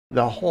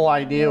The whole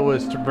idea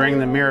was to bring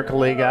the Miracle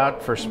League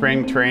out for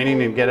spring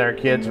training and get our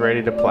kids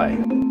ready to play.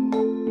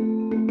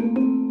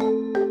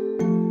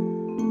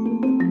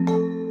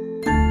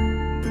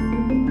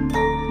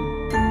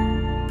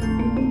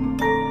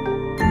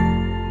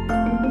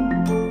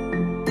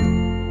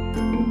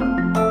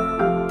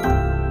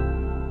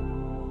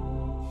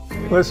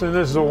 Listen,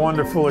 this is a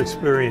wonderful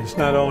experience,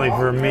 not only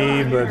for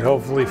me, but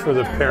hopefully for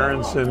the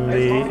parents and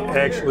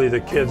actually the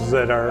kids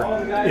that are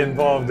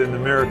involved in the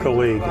Miracle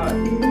League.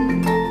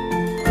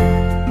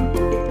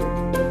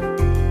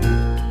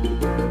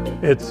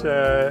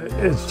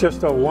 It's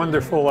just a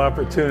wonderful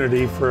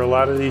opportunity for a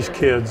lot of these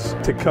kids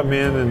to come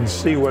in and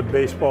see what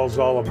baseball's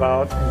all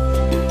about.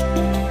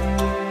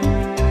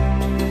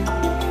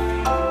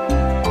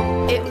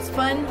 It was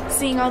fun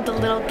seeing all the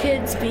little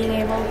kids being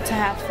able to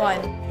have fun.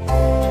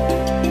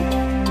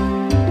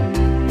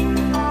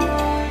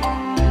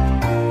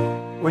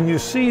 When you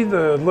see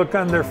the look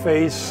on their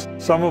face,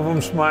 some of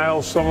them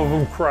smile, some of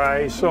them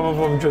cry, some of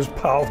them just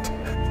pout.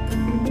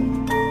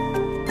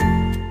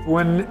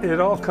 When it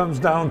all comes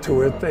down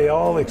to it, they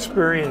all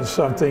experience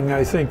something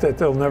I think that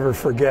they'll never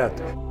forget.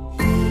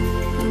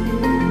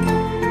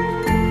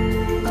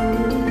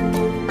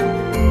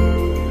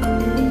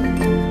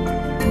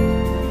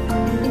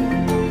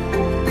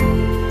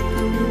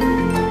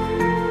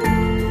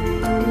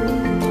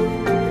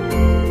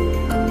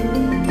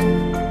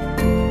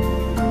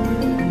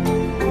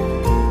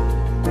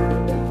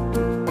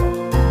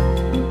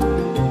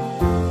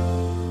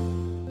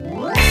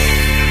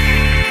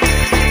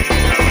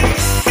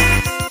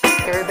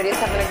 Everybody's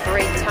having a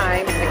great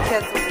time. The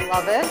kids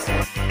love it.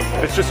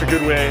 It's just a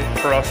good way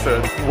for us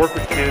to work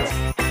with kids.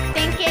 I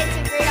think it's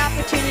a great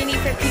opportunity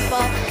for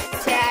people